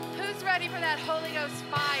ready for that Holy Ghost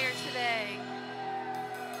fire today.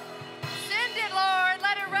 Send it, Lord.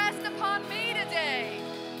 Let it rest upon me today.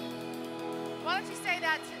 Why don't you say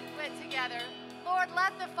that together? Lord,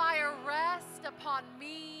 let the fire rest upon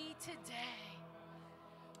me today.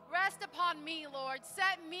 Rest upon me, Lord.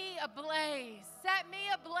 Set me ablaze. Set me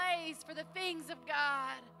ablaze for the things of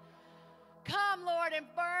God. Come, Lord, and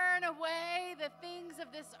burn away the things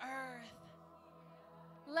of this earth.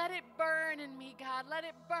 Let it burn in me, God. Let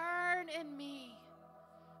it burn in me.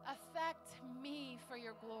 Affect me for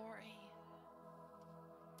your glory.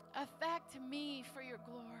 Affect me for your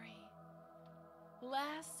glory.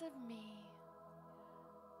 Less of me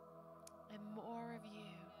and more of you.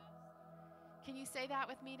 Can you say that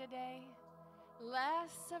with me today?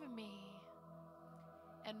 Less of me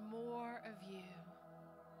and more of you.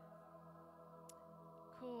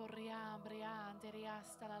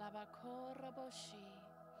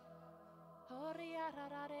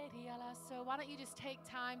 So why don't you just take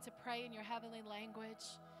time to pray in your heavenly language?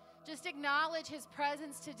 Just acknowledge his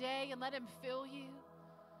presence today and let him fill you.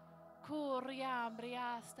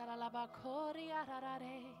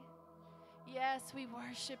 Yes, we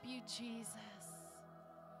worship you, Jesus.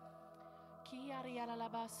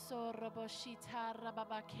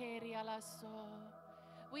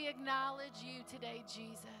 We acknowledge you today,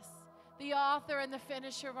 Jesus, the author and the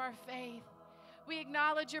finisher of our faith. We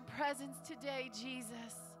acknowledge your presence today,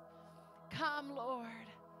 Jesus. Come, Lord.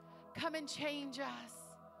 Come and change us.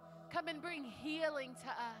 Come and bring healing to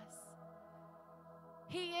us.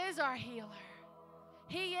 He is our healer.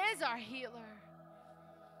 He is our healer.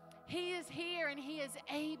 He is here and he is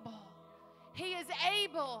able. He is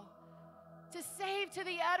able to save to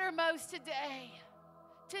the uttermost today.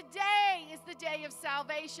 Today is the day of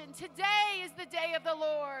salvation. Today is the day of the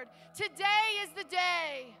Lord. Today is the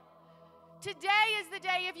day. Today is the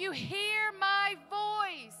day. If you hear my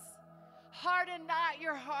voice, harden not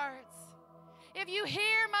your hearts. If you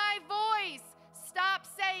hear my voice, stop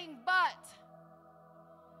saying but.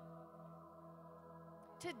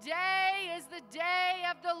 Today is the day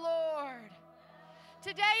of the Lord.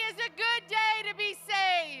 Today is a good day to be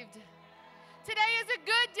saved. Today is a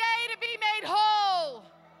good day to be made whole.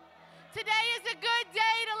 Today is a good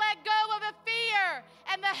day to let go of the fear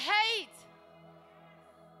and the hate.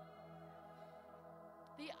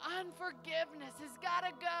 The unforgiveness has got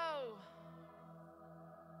to go.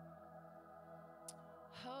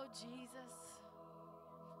 Oh, Jesus.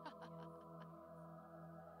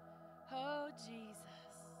 Oh, Jesus.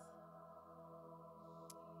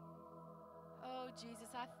 Oh,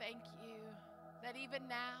 Jesus, I thank you that even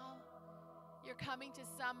now you're coming to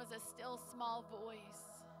some as a still small voice.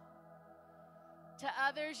 To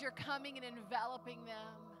others, you're coming and enveloping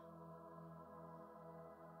them,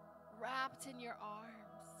 wrapped in your arms.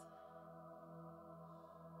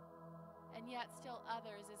 And yet still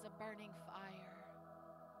others is a burning fire.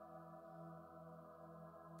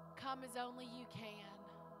 Come as only you can.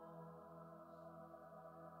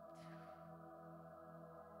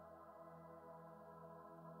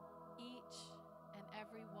 Each and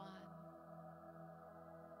every one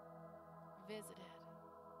visited,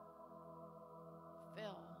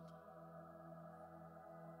 filled,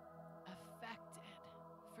 affected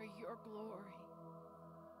for your glory.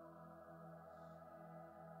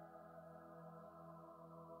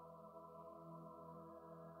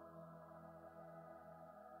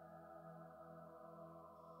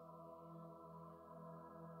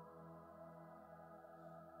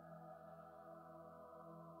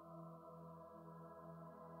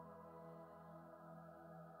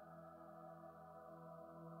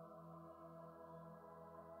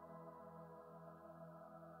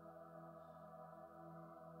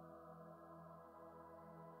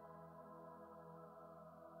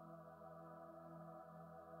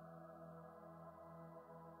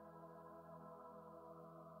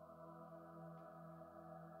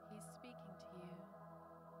 He's speaking to you.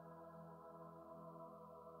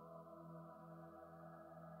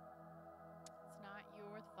 It's not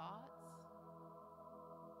your thoughts.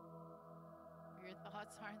 Your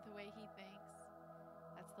thoughts aren't the way he thinks.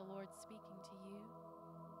 That's the Lord speaking to you.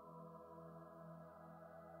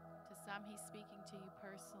 To some, he's speaking to you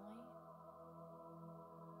personally.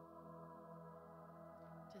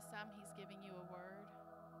 To some, he's giving you a word.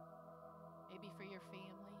 Maybe for your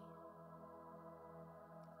family.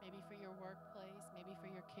 Maybe for your workplace, maybe for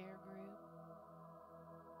your care group.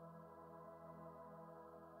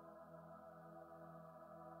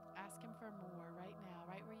 Ask him for more right now,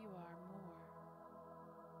 right where you are, more.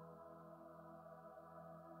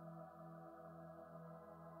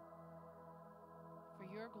 For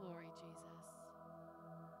your glory, Jesus.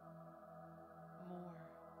 More.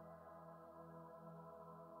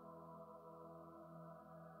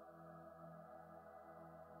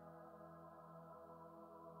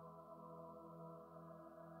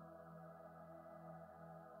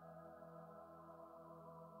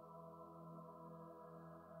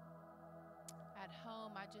 at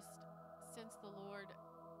home, I just sense the Lord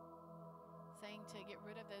saying to get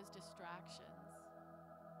rid of those distractions.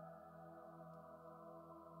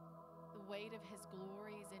 The weight of His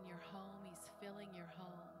glory is in your home. He's filling your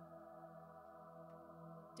home.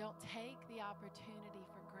 Don't take the opportunity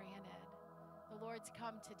for granted. The Lord's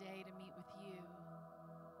come today to meet with you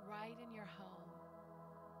right in your home.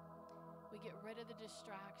 We get rid of the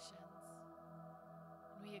distractions,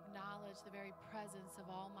 and we acknowledge the very presence of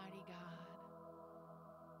Almighty God.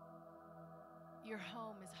 Your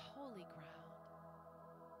home is holy ground.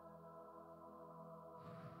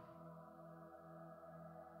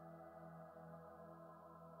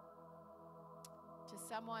 To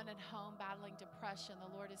someone at home battling depression,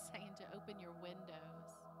 the Lord is saying to open your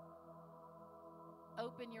windows.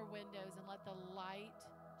 Open your windows and let the light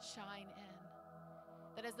shine in.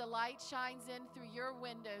 That as the light shines in through your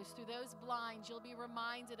windows, through those blinds, you'll be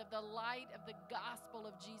reminded of the light of the gospel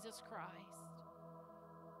of Jesus Christ.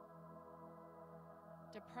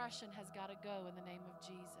 Depression has got to go in the name of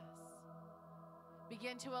Jesus.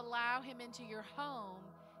 Begin to allow Him into your home,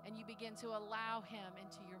 and you begin to allow Him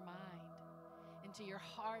into your mind, into your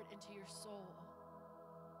heart, into your soul.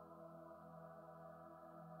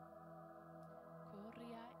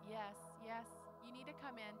 Yes, yes, you need to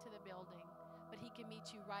come into the building, but He can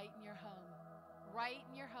meet you right in your home. Right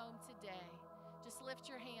in your home today. Just lift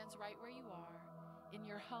your hands right where you are, in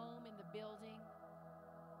your home, in the building.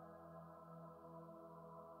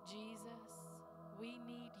 Jesus, we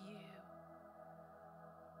need you.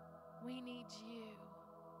 We need you.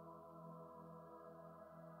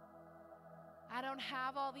 I don't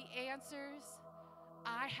have all the answers.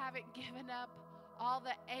 I haven't given up all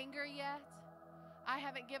the anger yet. I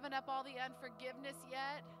haven't given up all the unforgiveness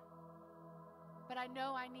yet. But I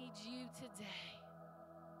know I need you today.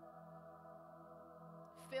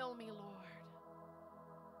 Fill me, Lord.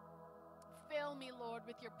 Fill me, Lord,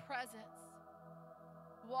 with your presence.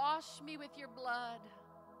 Wash me with your blood.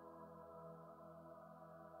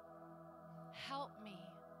 Help me.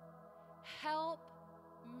 Help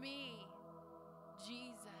me,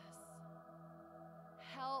 Jesus.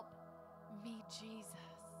 Help me, Jesus.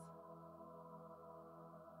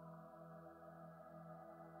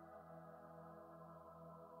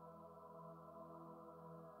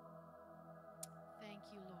 Thank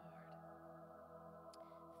you, Lord.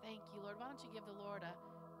 Thank you, Lord. Why don't you give the Lord a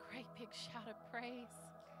great big shout of praise?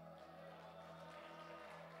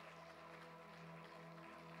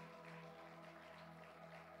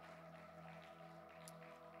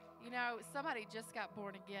 You know, somebody just got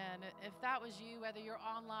born again. If that was you, whether you're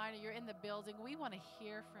online or you're in the building, we want to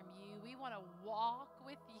hear from you. We want to walk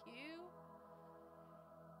with you.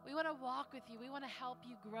 We want to walk with you. We want to help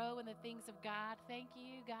you grow in the things of God. Thank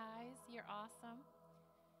you, guys. You're awesome.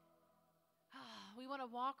 We want to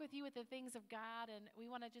walk with you with the things of God, and we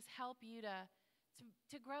want to just help you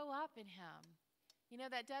to grow up in Him. You know,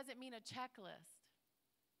 that doesn't mean a checklist.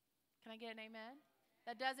 Can I get an amen?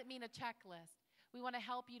 That doesn't mean a checklist. We want to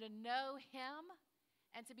help you to know Him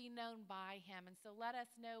and to be known by Him. And so let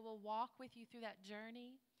us know. We'll walk with you through that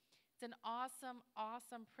journey. It's an awesome,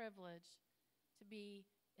 awesome privilege to be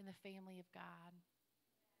in the family of God.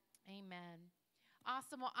 Amen.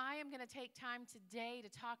 Awesome. Well, I am going to take time today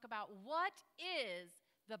to talk about what is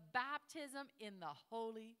the baptism in the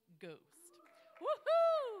Holy Ghost.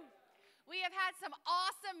 Woohoo! We have had some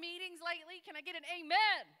awesome meetings lately. Can I get an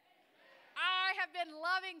amen? I have been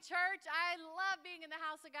loving church. I love being in the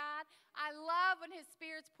house of God. I love when His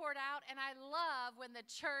Spirit's poured out, and I love when the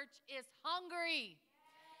church is hungry.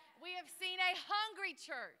 We have seen a hungry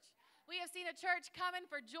church. We have seen a church coming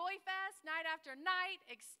for Joy Fest night after night,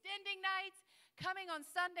 extending nights, coming on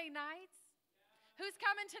Sunday nights. Who's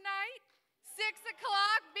coming tonight? 6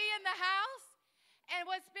 o'clock, be in the house. And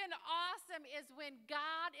what's been awesome is when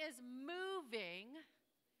God is moving,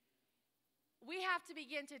 we have to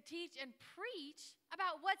begin to teach and preach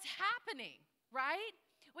about what's happening, right?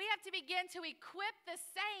 We have to begin to equip the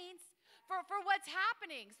saints for what's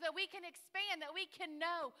happening so that we can expand, that we can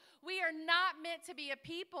know. We are not meant to be a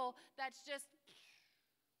people that's just,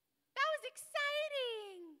 that was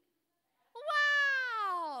exciting.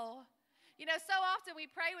 Wow. You know, so often we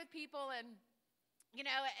pray with people and, you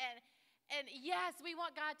know, and yes, we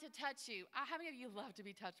want God to touch you. How many of you love to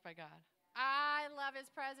be touched by God? I love His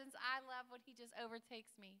presence. I love when He just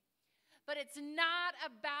overtakes me. But it's not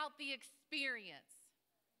about the experience.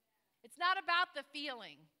 It's not about the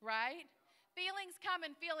feeling, right? Feelings come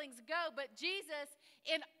and feelings go, but Jesus,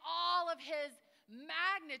 in all of His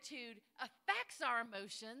magnitude, affects our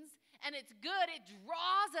emotions, and it's good. It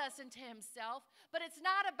draws us into Himself, but it's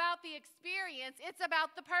not about the experience. It's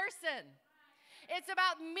about the person. It's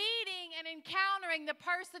about meeting and encountering the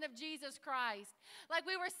person of Jesus Christ. Like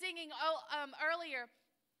we were singing earlier,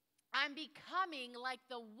 I'm becoming like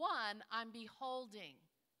the one I'm beholding.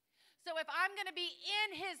 So if I'm going to be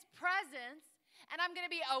in his presence and I'm going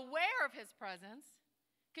to be aware of his presence,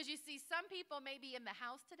 because you see, some people may be in the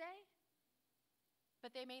house today,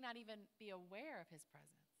 but they may not even be aware of his presence.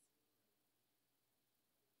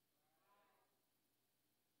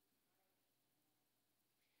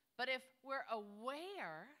 But if we're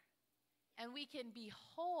aware and we can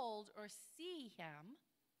behold or see him,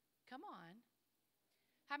 come on.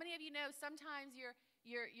 How many of you know sometimes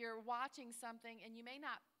you're watching something and you may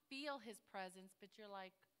not feel his presence, but you're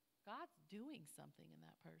like, God's doing something in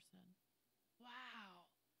that person. Wow.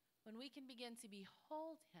 When we can begin to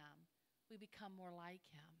behold him, we become more like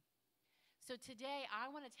him. So today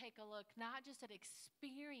I want to take a look not just at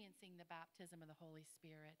experiencing the baptism of the Holy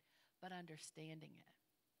Spirit, but understanding it.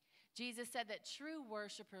 Jesus said that true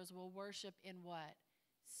worshipers will worship in what?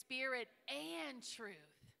 Spirit and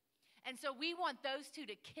truth. And so we want those two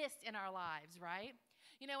to kiss in our lives, right?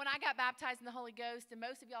 You know, when I got baptized in the Holy Ghost, and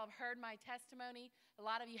most of y'all have heard my testimony, a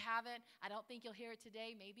lot of you haven't. I don't think you'll hear it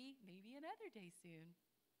today, maybe another day soon.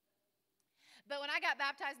 But when I got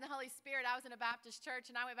baptized in the Holy Spirit, I was in a Baptist church,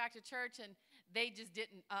 and I went back to church, and they just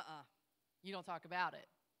didn't, you don't talk about it.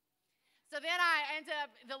 So then I ended up,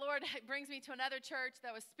 the Lord brings me to another church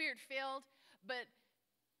that was Spirit-filled, but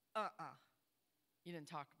you didn't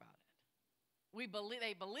talk about it.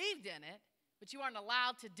 They believed in it, but you weren't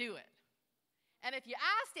allowed to do it. And if you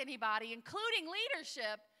asked anybody, including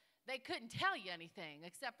leadership, they couldn't tell you anything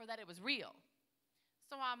except for that it was real.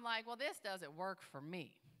 So I'm like, well, this doesn't work for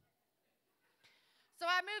me. So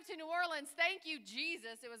I moved to New Orleans. Thank you,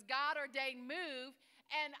 Jesus. It was God-ordained move.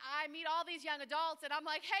 And I meet all these young adults, and I'm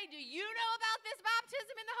like, hey, do you know about this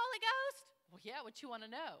baptism in the Holy Ghost? Well, yeah, what you want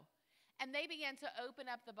to know? And they began to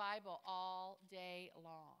open up the Bible all day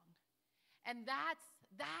long. And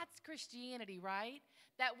that's Christianity, right?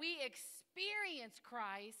 That we experience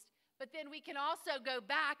Christ, but then we can also go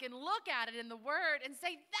back and look at it in the Word and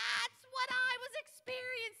say, that's what I was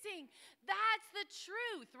experiencing. That's the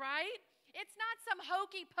truth, right? It's not some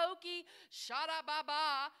hokey-pokey,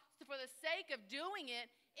 shada-ba-ba, for the sake of doing it.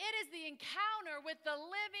 It is the encounter with the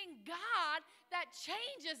living God that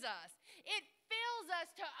changes us. It fills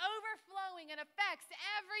us to overflowing and affects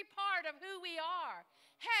every part of who we are.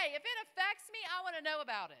 Hey, if it affects me, I want to know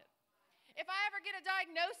about it. If I ever get a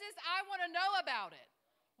diagnosis, I want to know about it.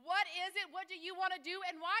 What is it? What do you want to do?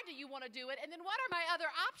 And why do you want to do it? And then what are my other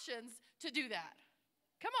options to do that?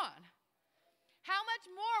 Come on. How much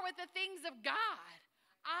more with the things of God?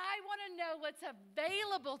 I want to know what's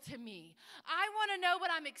available to me. I want to know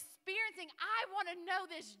what I'm experiencing. I want to know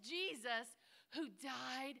this Jesus who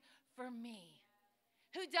died for me.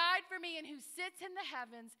 Who died for me and who sits in the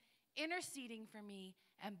heavens interceding for me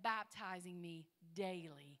and baptizing me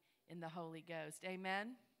daily in the Holy Ghost.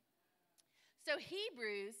 Amen? So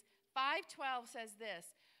Hebrews 5:12 says this,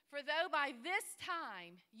 for though by this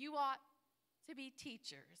time you ought to be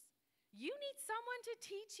teachers, you need someone to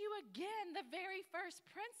teach you again the very first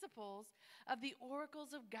principles of the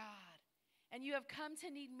oracles of God. And you have come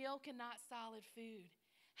to need milk and not solid food.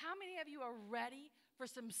 How many of you are ready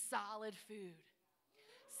for some solid food?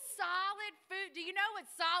 Solid food. Do you know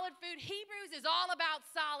what solid food? Hebrews is all about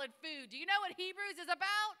solid food. Do you know what Hebrews is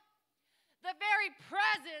about? The very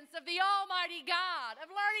presence of the Almighty God,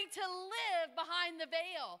 of learning to live behind the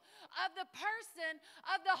veil, of the person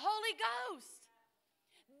of the Holy Ghost.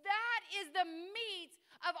 That is the meat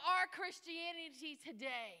of our Christianity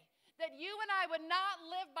today. That you and I would not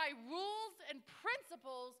live by rules and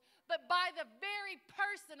principles, but by the very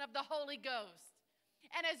person of the Holy Ghost.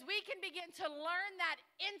 And as we can begin to learn that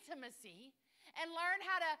intimacy and learn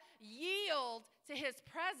how to yield to his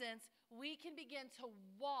presence, we can begin to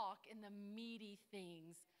walk in the meaty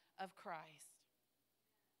things of Christ.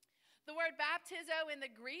 The word baptizo in the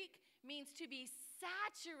Greek means to be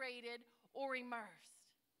saturated or immersed.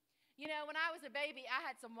 You know, when I was a baby, I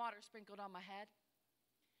had some water sprinkled on my head.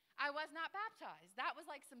 I was not baptized. That was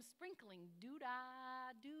like some sprinkling,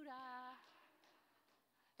 doo-dah, doo-dah.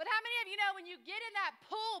 But how many of you know when you get in that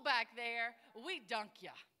pool back there, we dunk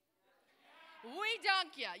ya. We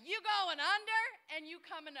dunk ya. You going under and you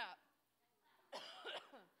coming up.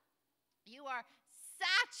 You are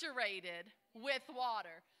saturated with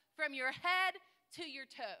water from your head to your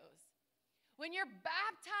toes. When you're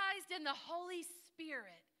baptized in the Holy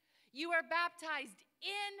Spirit, you are baptized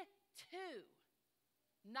into,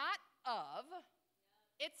 not of.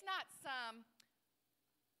 It's not some.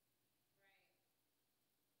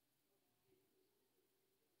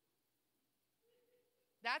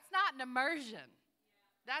 That's not an immersion.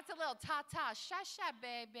 That's a little ta-ta, sha-sha,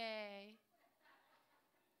 baby.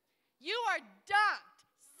 You are dunked,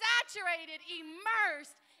 saturated,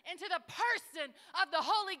 immersed into the person of the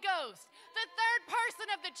Holy Ghost, the third person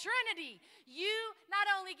of the Trinity. You not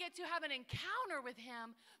only get to have an encounter with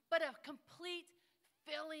him, but a complete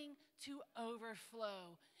filling to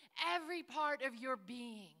overflow. Every part of your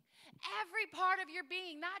being. Every part of your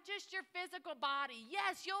being, not just your physical body.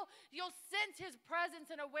 Yes, you'll sense his presence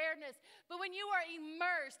and awareness, but when you are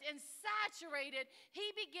immersed and saturated, he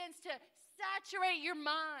begins to saturate your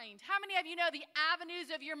mind. How many of you know the avenues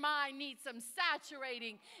of your mind need some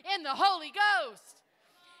saturating in the Holy Ghost?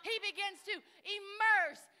 He begins to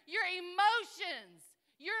immerse your emotions,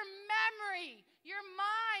 your memory, your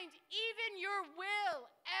mind, even your will.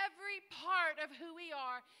 Every part of who we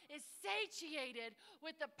are is satiated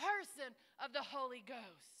with the person of the Holy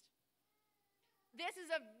Ghost. This is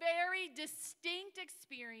a very distinct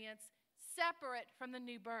experience, separate from the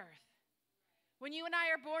new birth. When you and I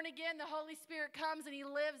are born again, the Holy Spirit comes and he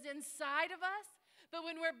lives inside of us. But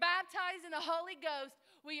when we're baptized in the Holy Ghost,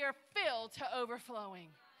 we are filled to overflowing.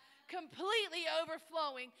 Completely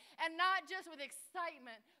overflowing, and not just with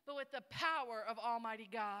excitement, but with the power of Almighty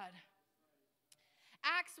God.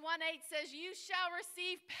 Acts 1:8 says, you shall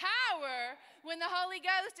receive power when the Holy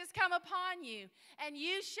Ghost has come upon you, and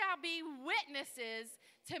you shall be witnesses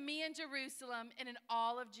to me in Jerusalem and in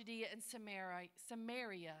all of Judea and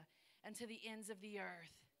Samaria and to the ends of the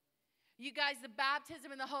earth. You guys, the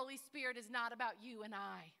baptism in the Holy Spirit is not about you and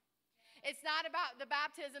I. It's not about the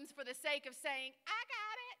baptisms for the sake of saying, I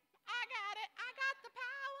got it, I got the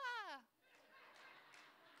power.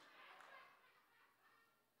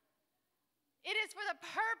 It is for the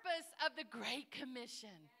purpose of the Great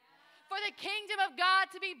Commission. For the kingdom of God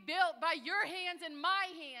to be built by your hands and my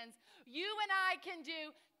hands. You and I can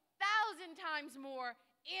do 1,000 times more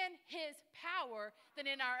in his power than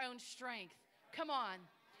in our own strength. Come on.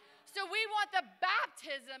 So we want the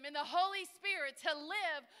baptism in the Holy Spirit to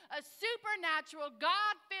live a supernatural,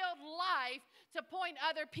 God-filled life to point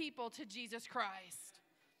other people to Jesus Christ.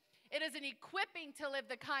 It is an equipping to live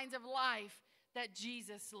the kinds of life that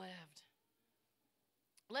Jesus lived.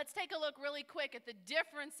 Let's take a look really quick at the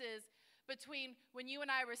differences between when you and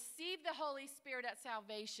I receive the Holy Spirit at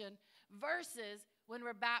salvation versus when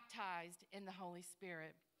we're baptized in the Holy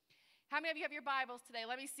Spirit. How many of you have your Bibles today?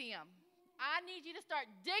 Let me see them. I need you to start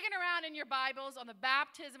digging around in your Bibles on the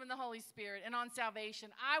baptism in the Holy Spirit and on salvation.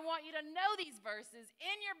 I want you to know these verses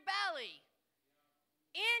in your belly.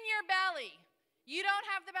 In your belly. You don't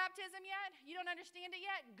have the baptism yet? You don't understand it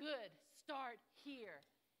yet? Good. Start here.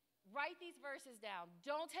 Write these verses down.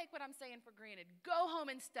 Don't take what I'm saying for granted. Go home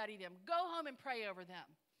and study them. Go home and pray over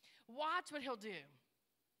them. Watch what he'll do.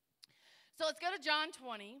 So let's go to John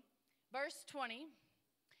 20, verse 20.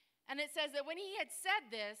 And it says that when he had said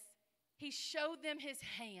this, he showed them his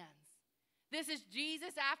hands. This is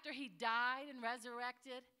Jesus after he died and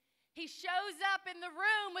resurrected. He shows up in the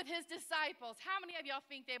room with his disciples. How many of y'all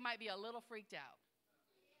think they might be a little freaked out?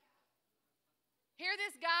 Here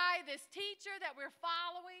this guy, this teacher that we're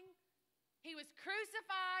following, he was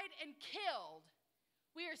crucified and killed.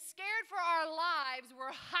 We are scared for our lives.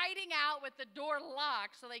 We're hiding out with the door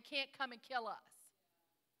locked so they can't come and kill us.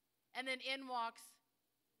 And then in walks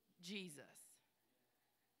Jesus.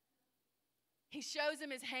 He shows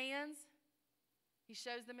them his hands. He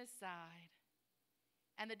shows them his side.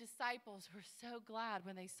 And the disciples were so glad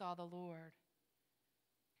when they saw the Lord.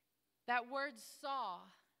 That word saw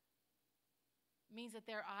means that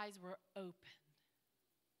their eyes were opened.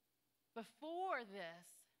 Before this,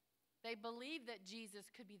 they believed that Jesus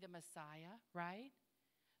could be the Messiah, right?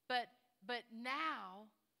 But now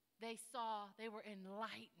they were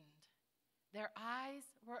enlightened. Their eyes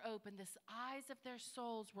were opened. The eyes of their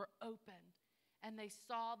souls were opened. And they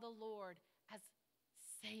saw the Lord as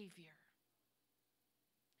Savior.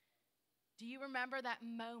 Do you remember that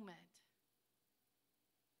moment?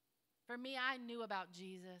 For me, I knew about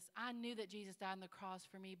Jesus. I knew that Jesus died on the cross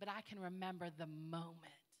for me, but I can remember the moment.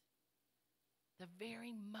 The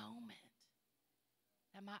very moment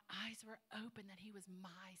that my eyes were open, that he was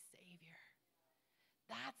my Savior.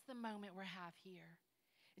 That's the moment we have here.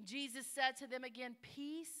 And Jesus said to them again,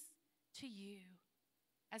 peace to you.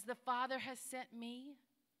 As the Father has sent me,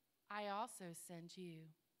 I also send you.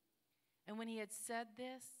 And when he had said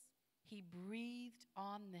this, he breathed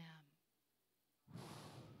on them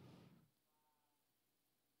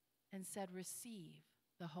and said, receive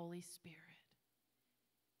the Holy Spirit.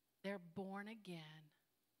 They're born again,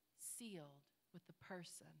 sealed with the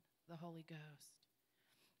person, the Holy Ghost.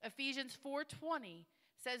 Ephesians 4:20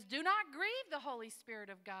 says, do not grieve the Holy Spirit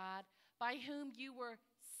of God, by whom you were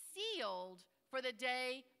sealed for the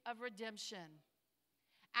day of redemption.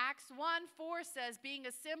 Acts 1:4 says, being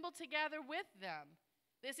assembled together with them.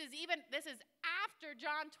 This is after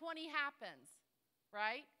John 20 happens,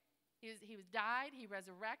 right? He was died, he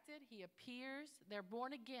resurrected, he appears, they're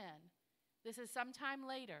born again. This is sometime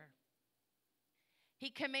later. He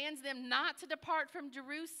commands them not to depart from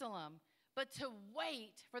Jerusalem, but to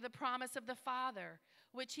wait for the promise of the Father,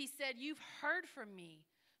 which he said, you've heard from me.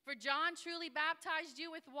 For John truly baptized you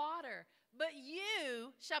with water, but you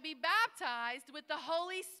shall be baptized with the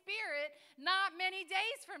Holy Spirit not many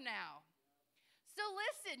days from now. So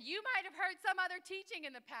listen, you might have heard some other teaching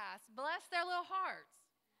in the past. Bless their little hearts.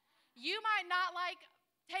 You might not like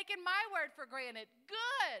taking my word for granted.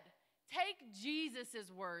 Good. Take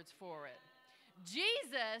Jesus' words for it.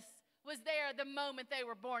 Jesus was there the moment they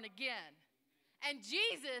were born again. And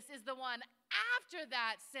Jesus is the one after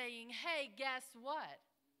that saying, hey, guess what?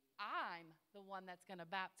 I'm the one that's going to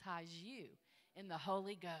baptize you in the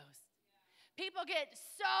Holy Ghost. People get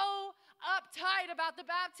so uptight about the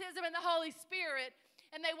baptism in the Holy Spirit,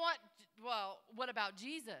 and they want, well, what about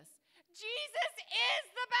Jesus? Jesus is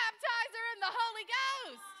the baptizer in the Holy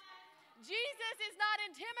Ghost. Jesus is not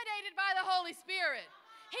intimidated by the Holy Spirit.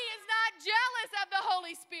 He is not jealous of the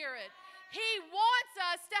Holy Spirit. He wants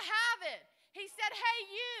us to have it. He said, hey,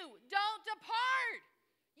 you, don't depart.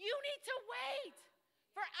 You need to wait,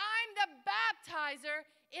 for I'm the baptizer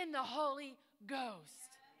in the Holy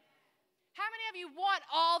Ghost. How many of you want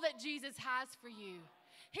all that Jesus has for you?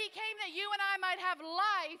 He came that you and I might have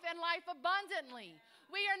life and life abundantly.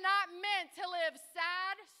 We are not meant to live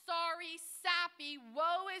sad, sorry, sappy,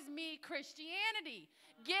 woe is me Christianity.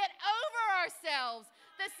 Get over ourselves.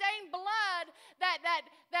 The same blood that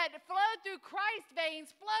flowed through Christ's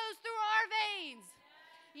veins flows through our veins.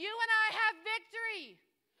 You and I have victory.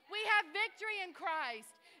 We have victory in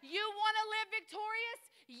Christ. You want to live victorious?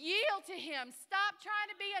 Yield to him. Stop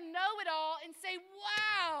trying to be a know-it-all and say,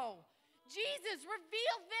 wow, Jesus,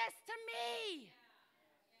 reveal this to me.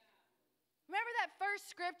 Remember that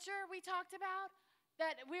first scripture we talked about?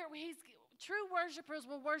 That true worshipers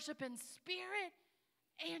will worship in spirit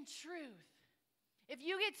and truth. If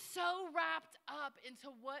you get so wrapped up into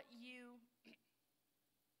what you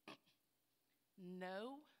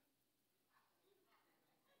know,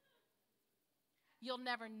 you'll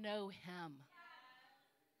never know him.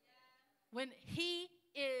 When he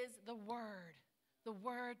is the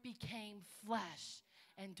Word became flesh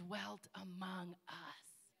and dwelt among us.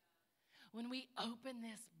 When we open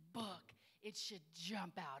this book, it should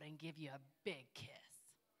jump out and give you a big kiss.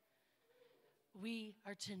 We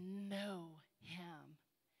are to know him,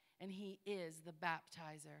 and he is the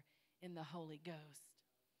baptizer in the Holy Ghost.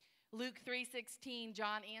 Luke 3:16,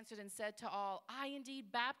 John answered and said to all, I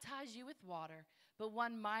indeed baptize you with water, but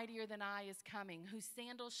one mightier than I is coming, whose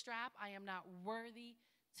sandal strap I am not worthy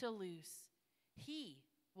to loose. He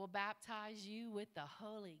will baptize you with the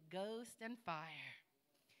Holy Ghost and fire.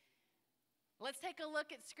 Let's take a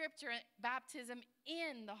look at scripture, baptism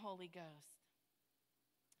in the Holy Ghost.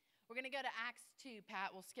 We're going to go to Acts 2,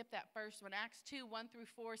 Pat. We'll skip that first one. Acts 2,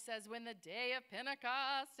 1-4 says, when the day of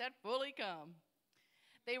Pentecost had fully come,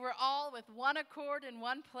 they were all with one accord in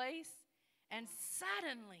one place, and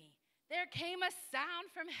suddenly there came a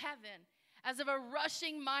sound from heaven as of a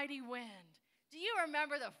rushing mighty wind. Do you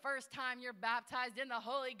remember the first time you're baptized in the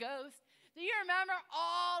Holy Ghost? Do you remember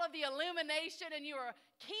all of the illumination and you were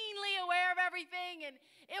keenly aware of everything and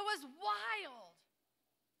it was wild?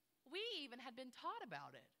 We even had been taught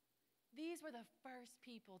about it. These were the first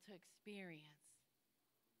people to experience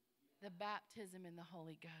the baptism in the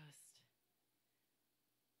Holy Ghost.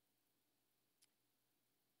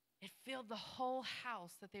 It filled the whole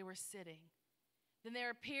house that they were sitting. Then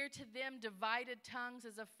there appeared to them divided tongues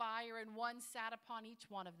as of fire, and one sat upon each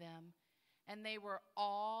one of them, and they were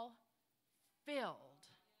all filled.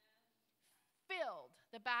 Filled.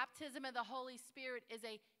 The baptism of the Holy Spirit is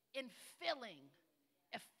a infilling,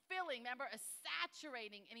 remember, a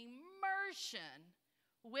saturating, an immersion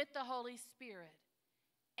with the Holy Spirit.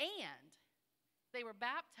 And they were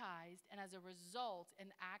baptized, and as a result,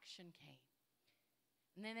 an action came.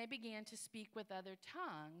 And then they began to speak with other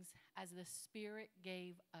tongues as the Spirit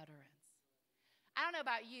gave utterance. I don't know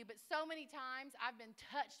about you, but so many times I've been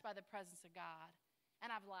touched by the presence of God,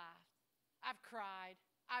 and I've laughed, I've cried,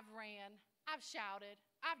 I've ran, I've shouted,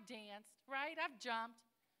 I've danced, right? I've jumped.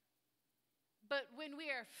 But when we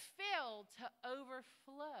are filled to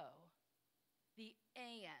overflow, the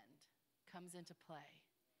and comes into play.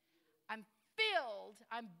 I'm filled,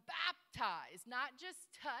 I'm baptized, not just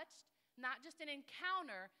touched, not just an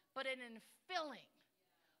encounter, but an infilling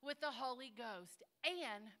with the Holy Ghost,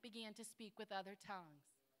 and began to speak with other tongues.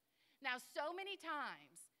 Now, so many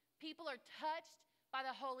times, people are touched by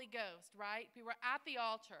the Holy Ghost, right? We were at the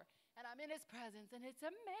altar, and I'm in his presence, and it's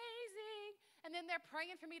amazing. And then they're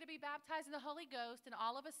praying for me to be baptized in the Holy Ghost, and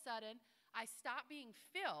all of a sudden, I stop being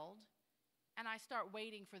filled, and I start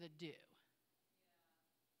waiting for the dew.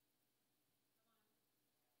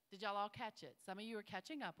 Did y'all all catch it? Some of you are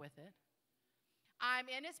catching up with it.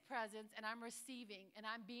 I'm in his presence, and I'm receiving, and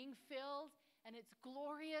I'm being filled, and it's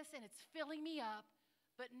glorious, and it's filling me up.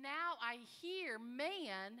 But now I hear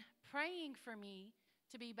man praying for me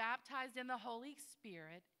to be baptized in the Holy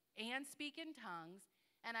Spirit and speak in tongues,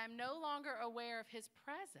 and I'm no longer aware of his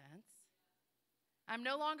presence. I'm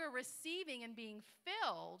no longer receiving and being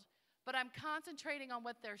filled, but I'm concentrating on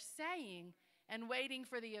what they're saying and waiting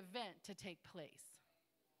for the event to take place.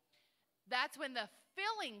 That's when the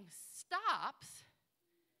filling stops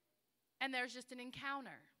and there's just an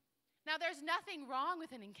encounter. Now, there's nothing wrong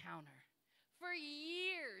with an encounter. For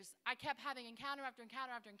years, I kept having encounter after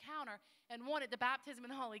encounter after encounter and wanted the baptism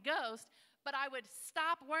in the Holy Ghost, but I would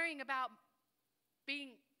stop worrying about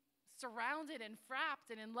being surrounded and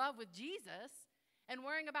frapped and in love with Jesus and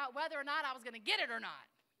worrying about whether or not I was going to get it or not.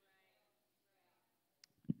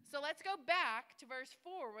 So let's go back to verse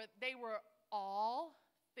 4, where they were all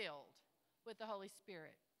filled with the Holy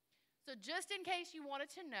Spirit. So just in case you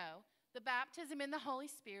wanted to know, the baptism in the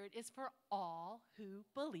Holy Spirit is for all who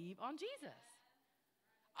believe on Jesus.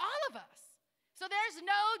 All of us. So there's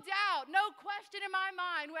no doubt, no question in my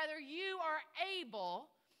mind whether you are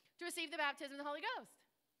able to receive the baptism of the Holy Ghost.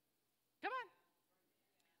 Come on.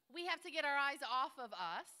 We have to get our eyes off of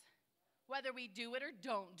us, whether we do it or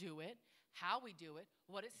don't do it, how we do it,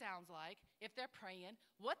 what it sounds like, if they're praying,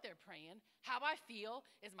 what they're praying, how I feel.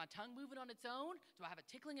 Is my tongue moving on its own? Do I have a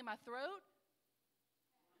tickling in my throat?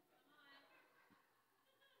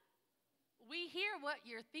 We hear what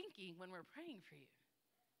you're thinking when we're praying for you.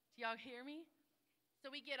 Do y'all hear me?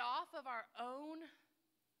 So we get off of our own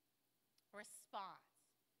response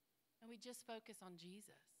and we just focus on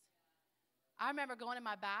Jesus. I remember going in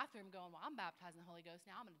my bathroom going, well, I'm baptized in the Holy Ghost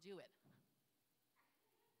now. I'm going to do it.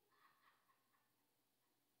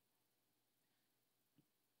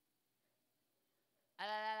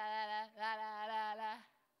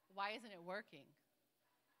 Why isn't it working?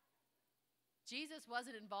 Jesus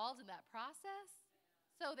wasn't involved in that process,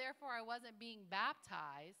 so therefore I wasn't being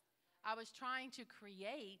baptized. I was trying to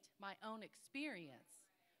create my own experience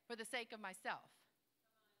for the sake of myself.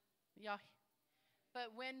 Y'all,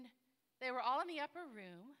 but when they were all in the upper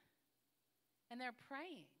room and they're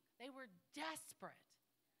praying, they were desperate.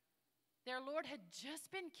 Their Lord had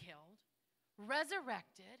just been killed,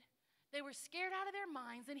 resurrected. They were scared out of their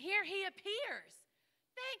minds, and here he appears.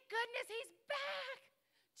 Thank goodness he's back.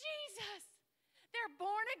 Jesus. They're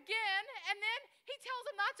born again, and then he tells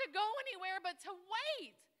them not to go anywhere but to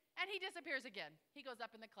wait. And he disappears again. He goes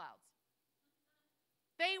up in the clouds.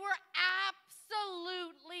 They were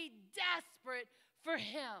absolutely desperate for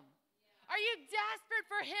him. Are you desperate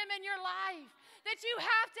for him in your life? That you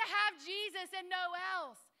have to have Jesus and no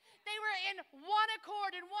else. They were in one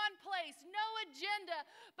accord, in one place, no agenda,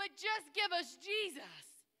 but just give us Jesus.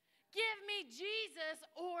 Give me Jesus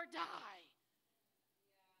or die.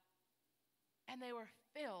 And they were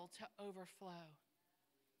filled to overflow.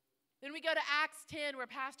 Then we go to Acts 10, where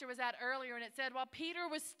Pastor was at earlier, and it said, while Peter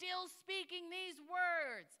was still speaking these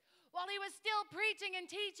words, while he was still preaching and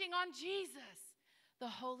teaching on Jesus, the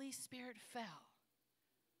Holy Spirit fell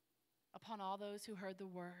upon all those who heard the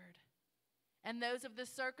word. And those of the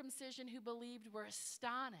circumcision who believed were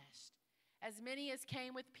astonished, as many as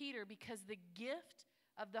came with Peter, because the gift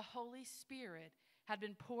of the Holy Spirit had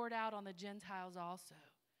been poured out on the Gentiles also.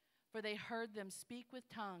 For they heard them speak with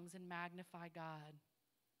tongues and magnify God.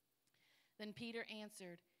 Then Peter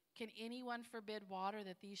answered, can anyone forbid water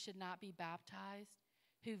that these should not be baptized,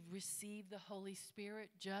 who've received the Holy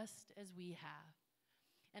Spirit just as we have?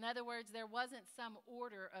 In other words, there wasn't some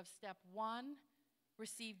order of step 1,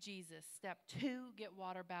 receive Jesus. Step 2, get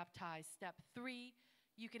water baptized. Step 3,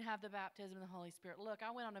 you can have the baptism of the Holy Spirit. Look,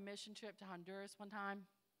 I went on a mission trip to Honduras one time.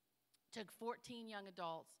 Took 14 young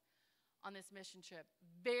adults on this mission trip.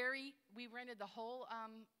 We rented the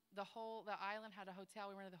island had a hotel.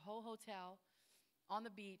 We rented the whole hotel on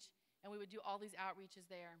the beach, and we would do all these outreaches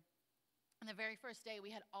there. And the very first day,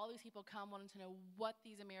 we had all these people come wanting to know what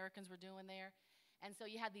these Americans were doing there. And so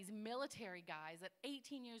you had these military guys at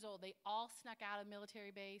 18 years old. They all snuck out of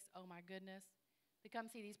military base. Oh, my goodness. They come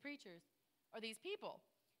see these preachers or these people.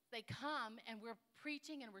 They come, and we're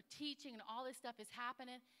preaching, and we're teaching, and all this stuff is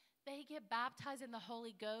happening. They get baptized in the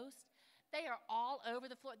Holy Ghost. They are all over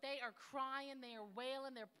the floor. They are crying. They are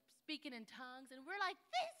wailing. They're speaking in tongues. And we're like,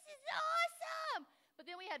 this is awesome. but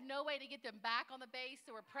then we had no way to get them back on the base, so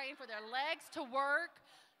we're praying for their legs to work.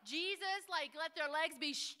 Jesus, like, let their legs be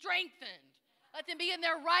strengthened. Let them be in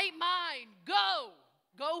their right mind. Go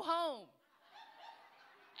home.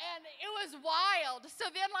 And it was wild. So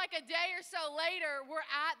then, like a day or so later, we're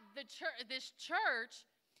at this church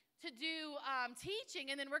to do teaching,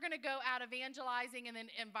 and then we're going to go out evangelizing and then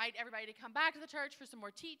invite everybody to come back to the church for some more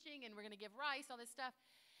teaching, and we're going to give rice, all this stuff.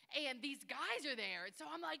 And these guys are there, and so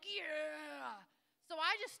I'm like, yeah. So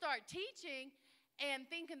I just start teaching and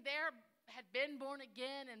thinking they had been born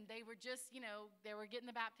again, and they were just, they were getting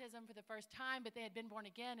the baptism for the first time, but they had been born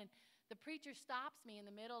again. And the preacher stops me in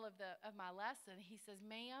the middle of my lesson. He says,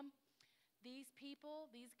 ma'am, these people,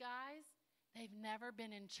 these guys, they've never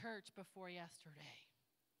been in church before yesterday.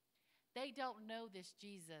 They don't know this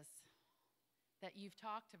Jesus that you've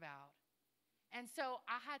talked about. And so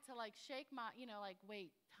I had to shake my,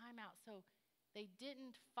 wait, time out. So they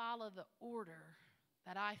didn't follow the order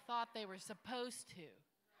that I thought they were supposed to.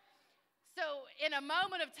 So in a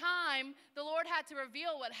moment of time, the Lord had to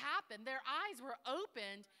reveal what happened. Their eyes were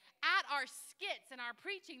opened at our skits and our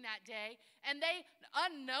preaching that day, and they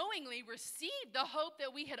unknowingly received the hope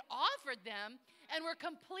that we had offered them and were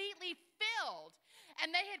completely filled. And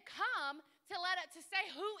they had come to say,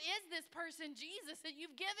 who is this person, Jesus, that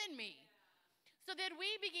you've given me? So then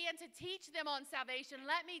we began to teach them on salvation.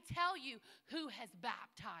 Let me tell you who has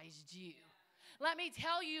baptized you. Let me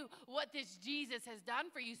tell you what this Jesus has done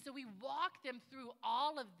for you. So we walked them through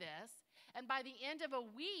all of this. And by the end of a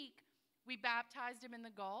week, we baptized them in the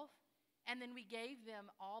Gulf. And then we gave them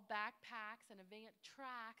all backpacks and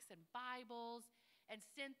tracts and Bibles and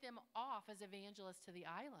sent them off as evangelists to the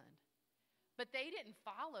island. But they didn't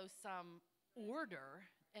follow some order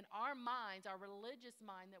in our minds, our religious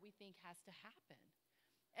mind, that we think has to happen.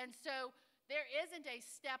 And so there isn't a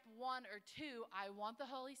step 1 or 2. I want the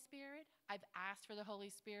Holy Spirit. I've asked for the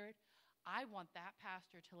Holy Spirit. I want that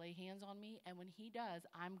pastor to lay hands on me. And when he does,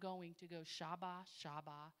 I'm going to go Shabbat,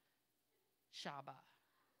 Shabbat, Shabbat.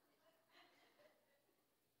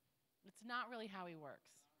 It's not really how he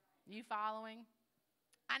works. You following?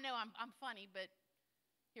 I know I'm funny, but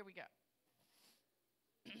here we go.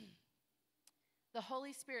 The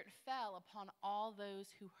Holy Spirit fell upon all those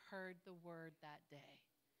who heard the word that day.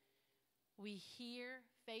 We hear,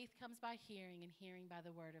 faith comes by hearing, and hearing by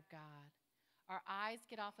the word of God. Our eyes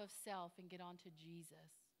get off of self and get onto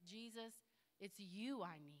Jesus. Jesus, it's you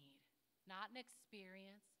I need, not an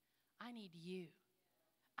experience. I need you.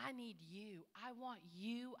 I need you. I want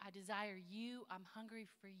you. I desire you. I'm hungry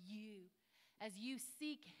for you. As you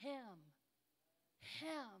seek him,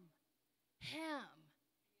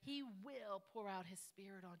 he will pour out his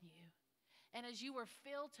Spirit on you. And as you are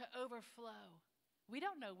filled to overflow, we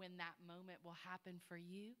don't know when that moment will happen for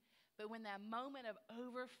you, but when that moment of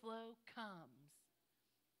overflow comes,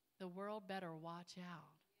 the world better watch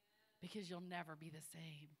out, because you'll never be the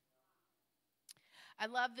same. I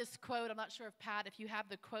love this quote. I'm not sure if, Pat, if you have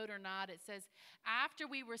the quote or not. It says, after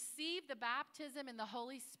we receive the baptism in the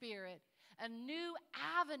Holy Spirit, a new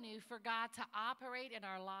avenue for God to operate in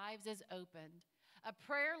our lives is opened. A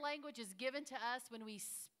prayer language is given to us when we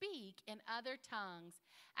speak in other tongues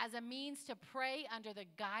as a means to pray under the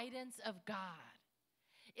guidance of God.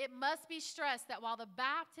 It must be stressed that while the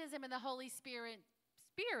baptism in the Holy Spirit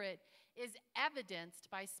is evidenced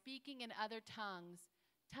by speaking in other tongues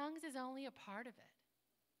is only a part of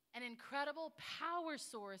it. An incredible power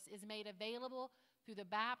source is made available through the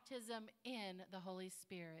baptism in the Holy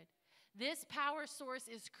Spirit. This power source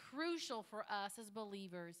is crucial for us as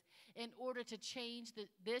believers in order to change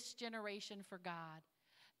this generation for God.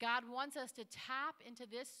 God wants us to tap into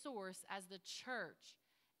this source as the church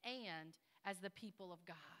and as the people of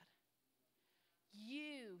God.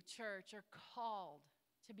 You, church, are called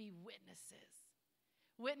to be witnesses.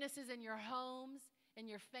 Witnesses in your homes, in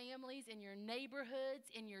your families, in your neighborhoods,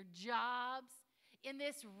 in your jobs, in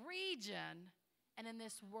this region, and in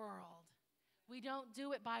this world. We don't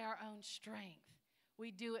do it by our own strength.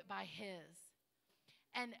 We do it by his.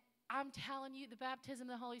 And I'm telling you, the baptism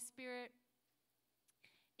of the Holy Spirit,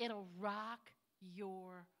 it'll rock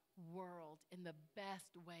your world in the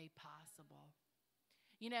best way possible.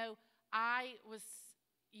 You know, I was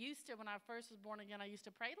used to, when I first was born again, I used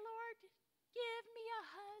to pray, Lord, give me a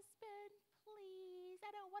husband, please.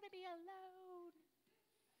 I don't want to be alone.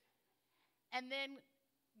 And then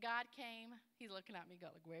God came. He's looking at me,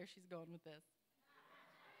 going, like, where she's going with this.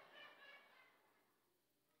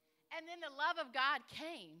 And then the love of God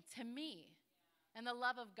came to me, and the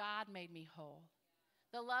love of God made me whole.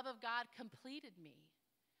 The love of God completed me,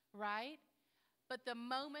 right? But the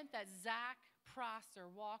moment that Zach Prosser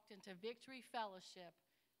walked into Victory Fellowship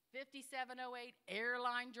 5708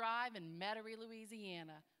 Airline Drive in Metairie,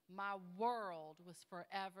 Louisiana. My world was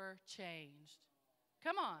forever changed.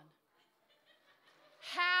 Come on.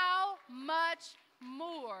 How much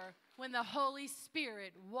more when the Holy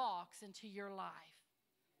Spirit walks into your life?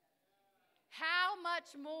 How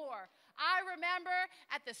much more? I remember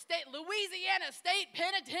at the Louisiana State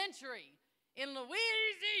Penitentiary in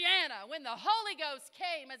Louisiana when the Holy Ghost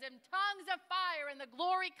came as in tongues of fire and the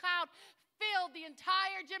glory cloud filled the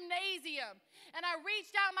entire gymnasium. And I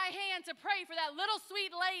reached out my hand to pray for that little sweet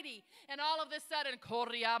lady. And all of a sudden,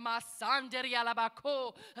 I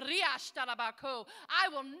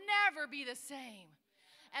will never be the same.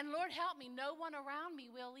 And Lord help me, no one around me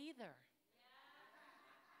will either.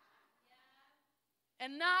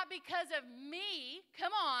 And not because of me,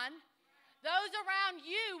 come on, those around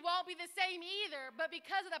you won't be the same either, but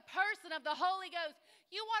because of the person of the Holy Ghost.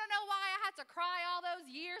 You want to know why I had to cry all those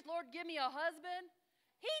years, Lord, give me a husband?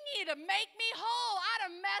 He needed to make me whole. I'd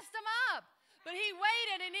have messed him up. But he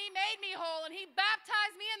waited and he made me whole and he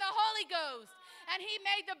baptized me in the Holy Ghost. And he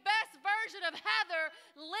made the best version of Heather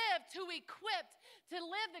live to equipped to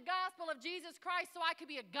live the gospel of Jesus Christ so I could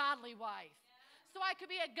be a godly wife, so I could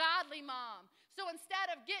be a godly mom. So instead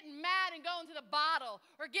of getting mad and going to the bottle,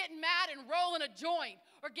 or getting mad and rolling a joint,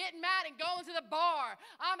 or getting mad and going to the bar,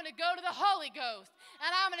 I'm going to go to the Holy Ghost.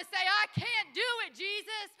 And I'm going to say, I can't do it,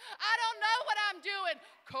 Jesus. I don't know what I'm doing.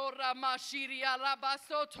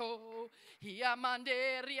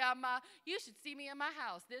 You should see me in my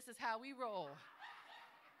house. This is how we roll.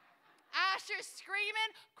 Asher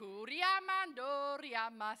screaming,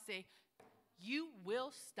 you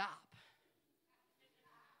will stop.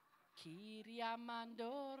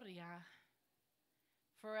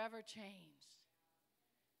 Forever changed.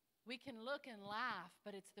 We can look and laugh,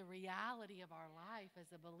 but it's the reality of our life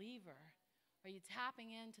as a believer. Are you tapping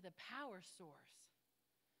into the power source?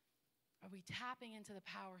 Are we tapping into the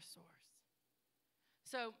power source?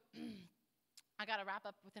 So I got to wrap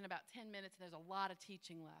up within about 10 minutes. There's a lot of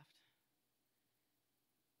teaching left.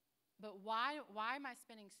 But why am I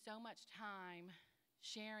spending so much time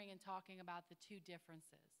sharing and talking about the two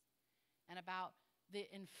differences? And about the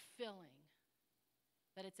infilling,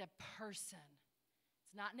 that it's a person.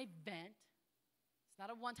 It's not an event. It's not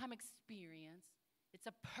a one-time experience. It's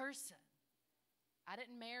a person. I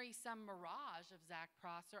didn't marry some mirage of Zach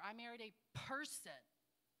Prosser. I married a person,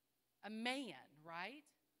 a man, right?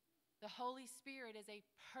 The Holy Spirit is a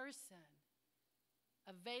person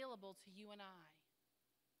available to you and I.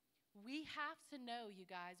 We have to know, you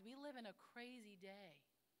guys, we live in a crazy day.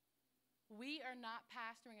 We are not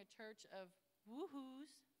pastoring a church of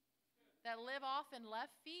woohoos that live off in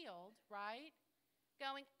left field, right?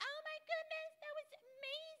 Going, oh my goodness, that was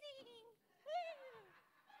amazing.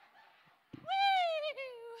 Woo!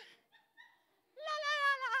 Woo! La la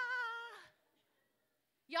la la.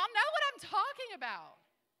 Y'all know what I'm talking about.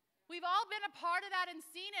 We've all been a part of that and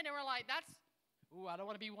seen it, and we're like, I don't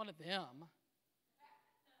want to be one of them.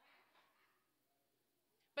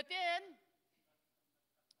 But then,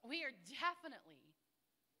 we are definitely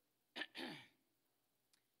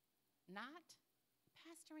not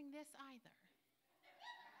pastoring this either.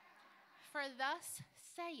 For thus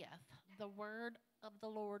saith the word of the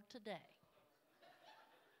Lord today.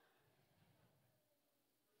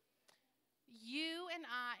 You and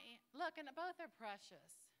I, look, and both are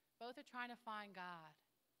precious. Both are trying to find God.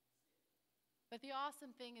 But the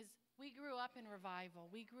awesome thing is we grew up in revival.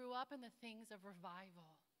 We grew up in the things of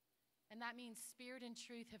revival. And that means spirit and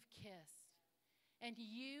truth have kissed. And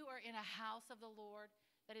you are in a house of the Lord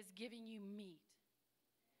that is giving you meat.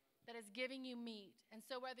 That is giving you meat. And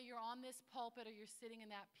so whether you're on this pulpit or you're sitting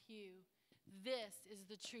in that pew, this is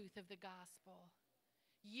the truth of the gospel.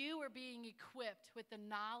 You are being equipped with the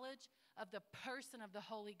knowledge of the person of the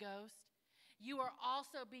Holy Ghost. You are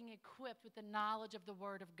also being equipped with the knowledge of the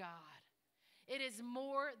Word of God. It is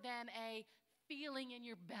more than a feeling in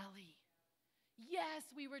your belly. Yes,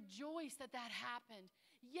 we rejoice that that happened.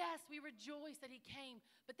 Yes, we rejoice that he came.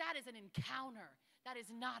 But that is an encounter. That is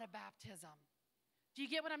not a baptism. Do you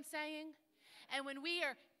get what I'm saying? And when we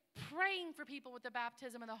are praying for people with the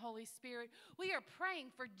baptism of the Holy Spirit, we are praying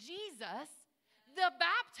for Jesus, the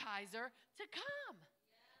baptizer, to come.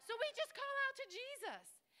 So we just call out to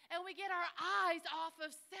Jesus. And we get our eyes off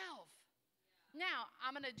of self. Now,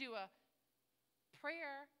 I'm going to do a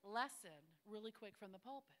prayer lesson really quick from the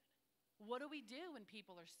pulpit. What do we do when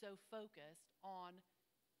people are so focused on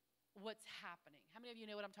what's happening? How many of you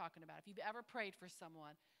know what I'm talking about? If you've ever prayed for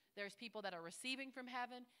someone, there's people that are receiving from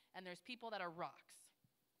heaven, and there's people that are rocks.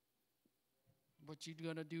 What you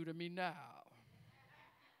gonna do to me now?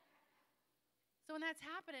 So when that's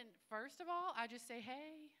happening, first of all, I just say,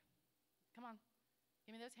 hey, Come on.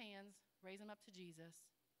 Give me those hands. Raise them up to Jesus.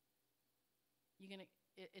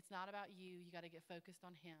 It's not about you. You got to get focused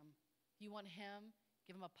on him. If you want him,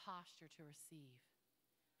 give him a posture to receive.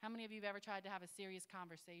 How many of you have ever tried to have a serious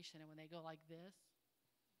conversation and when they go like this,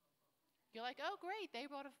 you're like, oh, great, they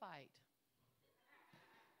brought a fight.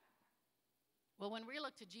 Well, when we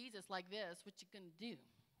look to Jesus like this, what you going to do?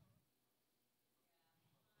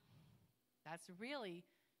 That's really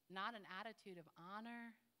not an attitude of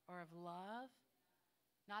honor or of love,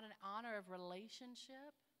 not an honor of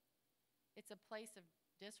relationship. It's a place of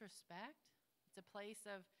disrespect. It's a place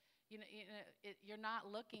of, you're not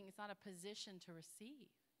looking, it's not a position to receive.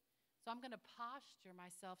 So I'm going to posture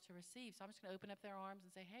myself to receive. So I'm just going to open up their arms and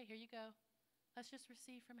say, hey, here you go. Let's just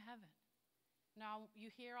receive from heaven. Now, you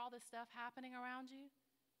hear all this stuff happening around you?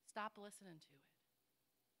 Stop listening to it.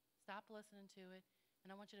 Stop listening to it. And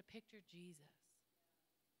I want you to picture Jesus.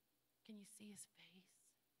 Can you see his face?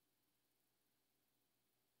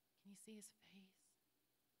 Can you see his face?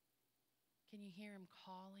 Can you hear him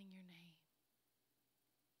calling your name?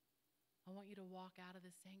 I want you to walk out of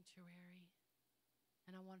the sanctuary,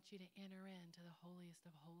 and I want you to enter into the holiest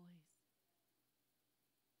of holies.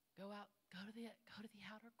 Go out, go to the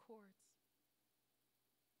outer courts,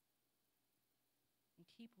 and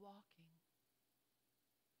keep walking.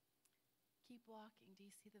 Keep walking. Do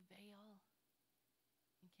you see the veil?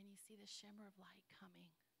 And can you see the shimmer of light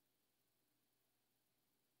coming? I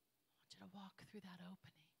want you to walk through that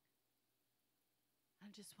opening. I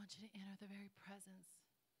just want you to enter the very presence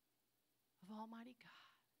of Almighty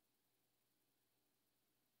God.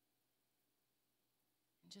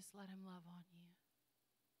 And just let him love on you.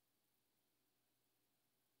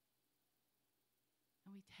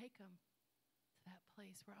 And we take them to that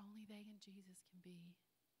place where only they and Jesus can be.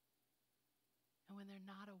 And when they're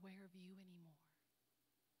not aware of you anymore,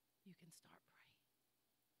 you can start praying.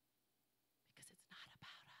 Because it's not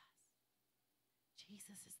about us.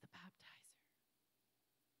 Jesus is the baptizer.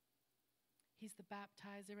 He's the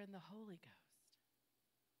baptizer in the Holy Ghost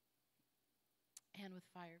and with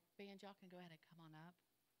fire. Band, y'all can go ahead and come on up.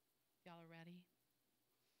 Y'all are ready?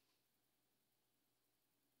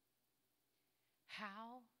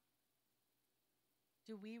 How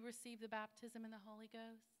do we receive the baptism in the Holy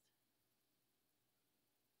Ghost?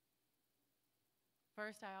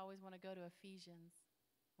 First, I always want to go to Ephesians,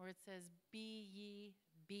 where it says, be ye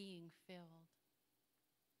being filled.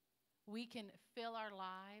 We can fill our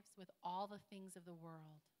lives with all the things of the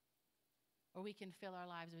world, or we can fill our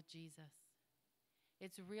lives with Jesus.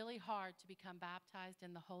 It's really hard to become baptized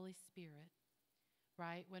in the Holy Spirit,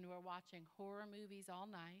 right? When we're watching horror movies all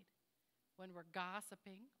night, when we're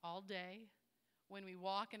gossiping all day, when we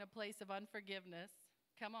walk in a place of unforgiveness.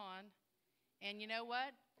 Come on. And you know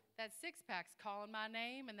what? That six-pack's calling my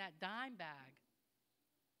name and that dime bag.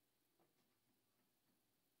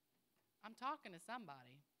 I'm talking to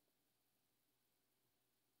somebody.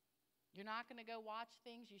 You're not going to go watch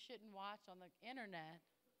things you shouldn't watch on the internet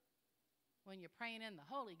when you're praying in the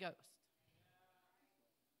Holy Ghost.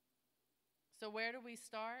 So where do we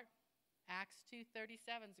start? Acts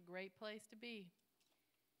 2:37 is a great place to be.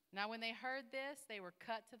 Now when they heard this, they were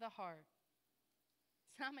cut to the heart.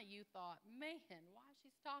 Some of you thought, man, why is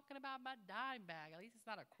she talking about my dime bag? At least it's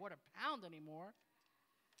not a quarter pound anymore.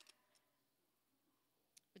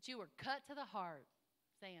 But you were cut to the heart,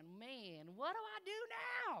 saying, man, what do I do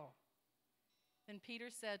now? Then Peter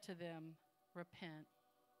said to them, repent.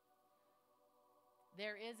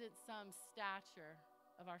 There isn't some stature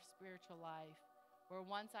of our spiritual life where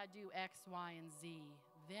once I do X, Y, and Z,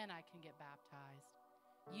 then I can get baptized.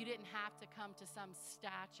 You didn't have to come to some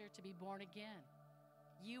stature to be born again.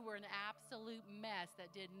 You were an absolute mess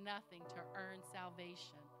that did nothing to earn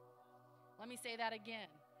salvation. Let me say that again.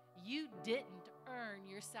 You didn't earn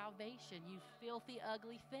your salvation, you filthy,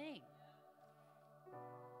 ugly thing.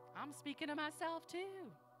 I'm speaking to myself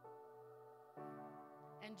too.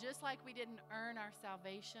 And just like we didn't earn our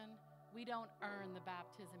salvation, we don't earn the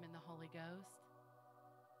baptism in the Holy Ghost.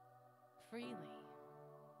 Freely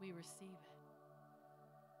we receive it.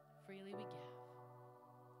 Freely we give.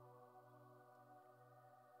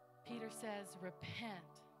 Peter says,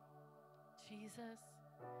 repent. Jesus,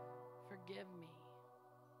 forgive me.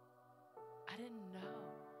 I didn't know.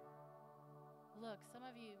 Look, some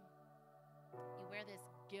of you wear this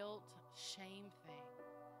guilt, shame thing.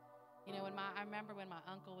 You know, I remember when my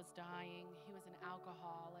uncle was dying, he was an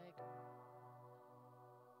alcoholic.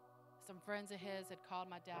 Some friends of his had called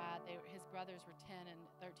my dad. His brothers were 10 and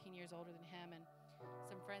 13 years older than him, and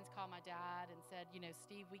some friends called my dad and said, you know,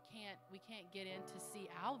 Steve, we can't get in to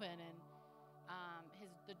see Alvin, and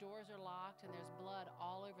the doors are locked and there's blood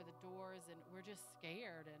all over the doors, and we're just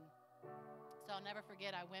scared. And So I'll never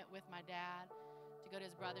forget, I went with my dad to go to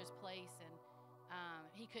his brother's place, and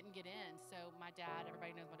he couldn't get in. So my dad,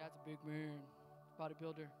 everybody knows my dad's a big man,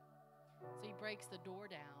 bodybuilder. So he breaks the door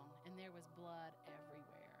down, and there was blood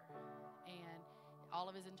everywhere. And all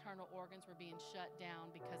of his internal organs were being shut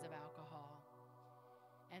down because of alcohol.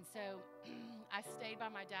 And so I stayed by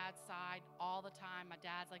my dad's side all the time. My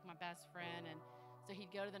dad's like my best friend. And so he'd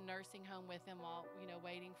go to the nursing home with him while,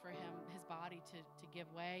 waiting for his body to give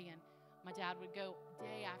way. And my dad would go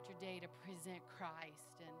day after day to present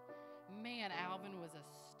Christ. And man, Alvin was a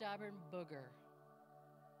stubborn booger.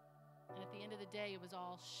 And at the end of the day, it was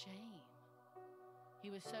all shame. He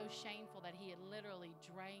was so shameful that he had literally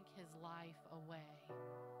drank his life away.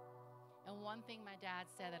 And one thing my dad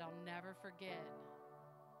said that I'll never forget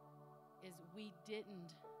is we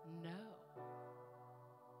didn't know.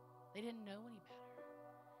 They didn't know any better.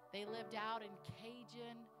 They lived out in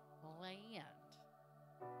Cajun land.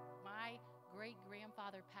 My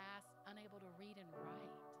great-grandfather passed unable to read and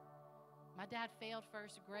write. My dad failed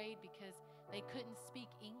first grade because they couldn't speak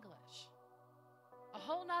English. A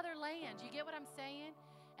whole nother land. You get what I'm saying?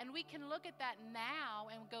 And we can look at that now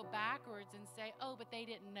and go backwards and say, oh, but they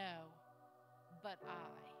didn't know. But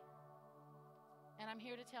I. And I'm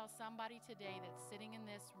here to tell somebody today that's sitting in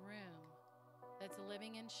this room that's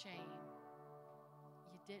living in shame,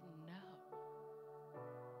 you didn't know.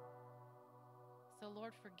 So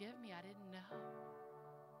Lord, forgive me. I didn't know.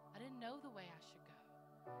 I didn't know the way I should go.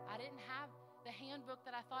 I didn't have the handbook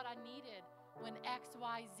that I thought I needed when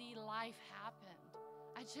XYZ life happened.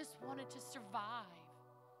 I just wanted to survive.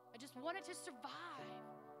 I just wanted to survive.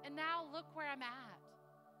 And now look where I'm at.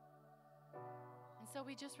 And so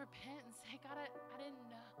we just repent and say, God, I didn't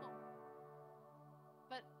know.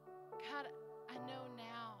 But God, I know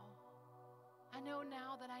now. I know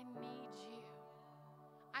now that I need you.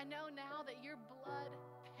 I know now that your blood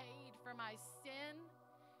paid for my sin.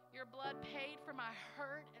 Your blood paid for my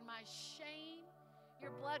hurt and my shame.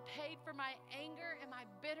 Your blood paid for my anger and my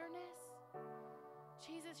bitterness.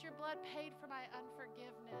 Jesus, your blood paid for my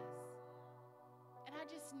unforgiveness. And I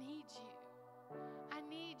just need you. I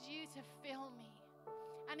need you to fill me.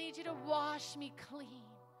 I need you to wash me clean.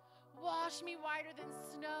 Wash me whiter than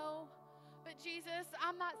snow. But Jesus,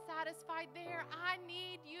 I'm not satisfied there. I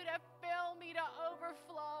need you to fill me to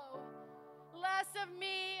overflow. Less of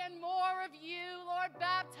me and more of you. Lord,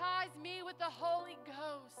 baptize me with the Holy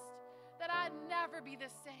Ghost that I'd never be the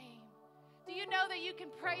same. Do you know that you can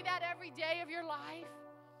pray that every day of your life?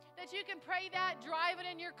 That you can pray that driving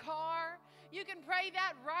in your car. You can pray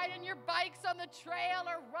that riding your bikes on the trail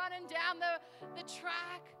or running down the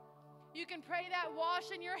track. You can pray that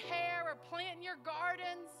washing your hair or planting your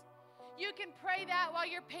gardens. You can pray that while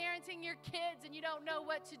you're parenting your kids and you don't know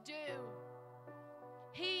what to do.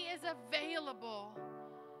 He is available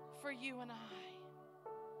for you and I.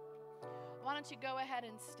 Why don't you go ahead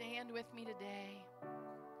and stand with me today?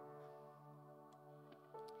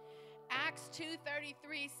 Acts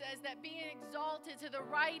 2:33 says that being exalted to the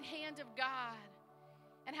right hand of God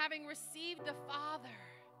and having received the Father,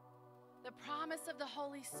 the promise of the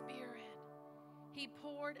Holy Spirit, he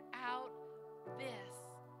poured out this,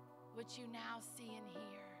 which you now see and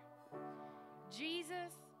hear.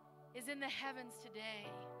 Jesus is in the heavens today.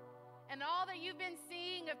 And all that you've been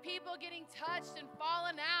seeing of people getting touched and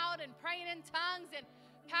falling out and praying in tongues and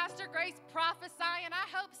Pastor Grace prophesying, I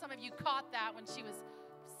hope some of you caught that when she was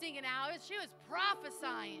singing out. She was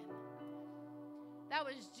prophesying. That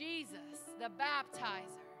was Jesus, the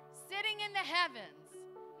baptizer, sitting in the heavens,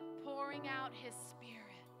 pouring out his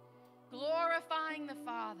Spirit, glorifying the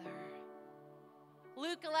Father.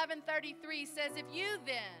 Luke 11:33 says, if you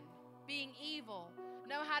then, being evil,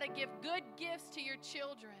 know how to give good gifts to your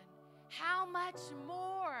children, how much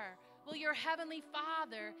more will your heavenly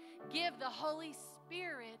Father give the Holy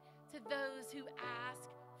Spirit to those who ask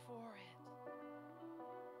for it?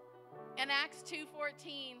 In Acts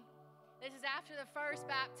 2:14, this is after the first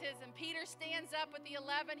baptism, Peter stands up with the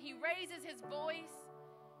 11. He raises his voice.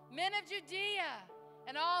 Men of Judea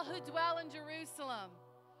and all who dwell in Jerusalem,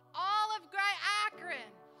 all of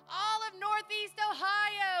Akron, all of Northeast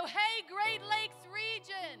Ohio, hey, Great Lakes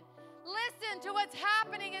region, listen to what's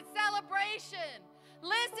happening at Celebration.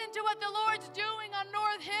 Listen to what the Lord's doing on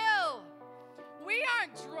North Hill. We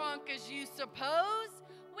aren't drunk as you suppose.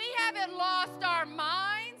 We haven't lost our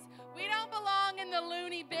minds. We don't belong in the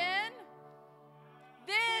loony bin.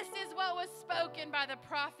 This is what was spoken by the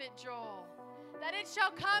prophet Joel, that it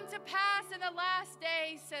shall come to pass in the last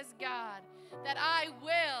days, says God, that I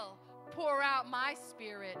will pour out my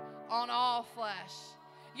Spirit on all flesh.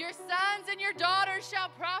 Your sons and your daughters shall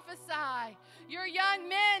prophesy. Your young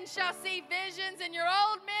men shall see visions, and your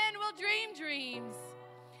old men will dream dreams.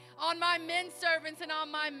 On my men servants and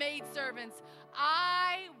on my maid servants,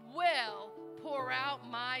 I will pour out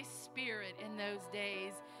my Spirit in those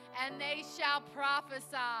days, and they shall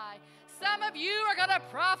prophesy. Some of you are going to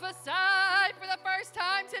prophesy for the first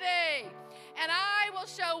time today. And I will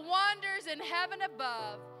show wonders in heaven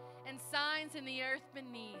above and signs in the earth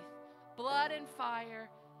beneath, blood and fire,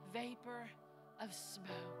 vapor of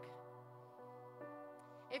smoke.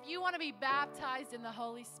 If you want to be baptized in the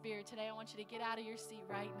Holy Spirit today, I want you to get out of your seat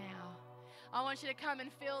right now. I want you to come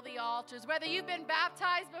and fill the altars. Whether you've been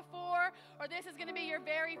baptized before or this is going to be your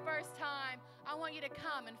very first time, I want you to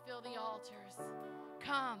come and fill the altars.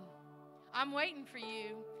 Come. I'm waiting for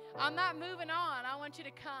you. I'm not moving on. I want you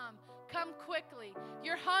to come. Come quickly. If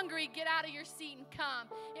you're hungry, get out of your seat and come.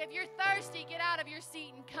 If you're thirsty, get out of your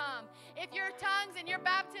seat and come. If your tongues and your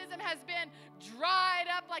baptism has been dried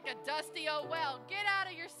up like a dusty old well, get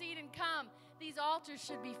out of your seat and come. These altars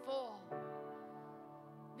should be full.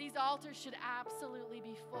 These altars should absolutely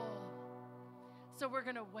be full. So we're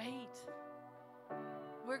going to wait.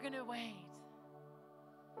 We're going to wait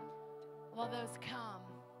while those come.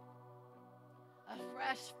 A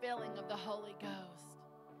fresh filling of the Holy Ghost.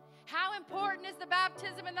 How important is the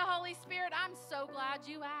baptism in the Holy Spirit? I'm so glad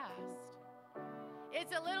you asked.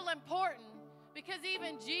 It's a little important because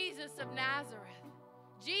even Jesus of Nazareth,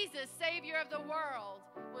 Jesus, Savior of the world,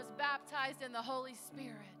 was baptized in the Holy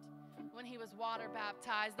Spirit when he was water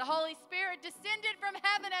baptized. The Holy Spirit descended from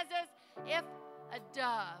heaven as if a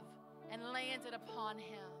dove and landed upon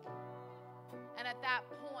him. And at that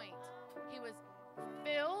point, he was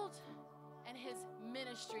filled and his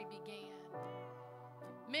ministry began.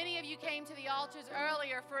 Many of you came to the altars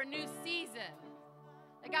earlier for a new season.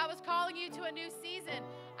 Like God was calling you to a new season.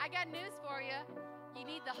 I got news for you. You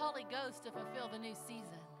need the Holy Ghost to fulfill the new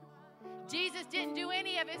season. Jesus didn't do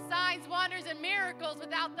any of his signs, wonders, and miracles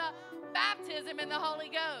without the baptism in the Holy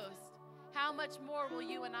Ghost. How much more will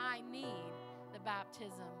you and I need the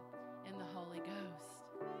baptism in the Holy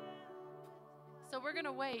Ghost? So we're going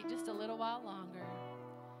to wait just a little while longer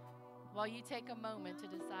while you take a moment to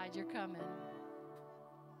decide you're coming.